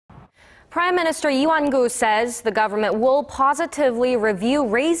Prime Minister Lee Wan says the government will positively review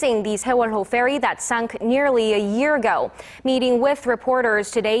raising the Sewol ferry that sunk nearly a year ago. Meeting with reporters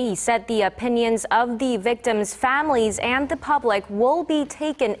today, he said the opinions of the victims' families and the public will be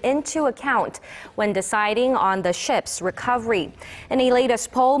taken into account when deciding on the ship's recovery. In a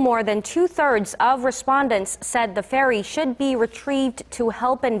latest poll, more than two-thirds of respondents said the ferry should be retrieved to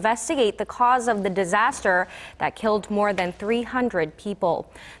help investigate the cause of the disaster that killed more than 300 people.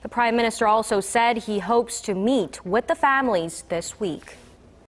 The Prime Minister also said he hopes to meet with the families this week.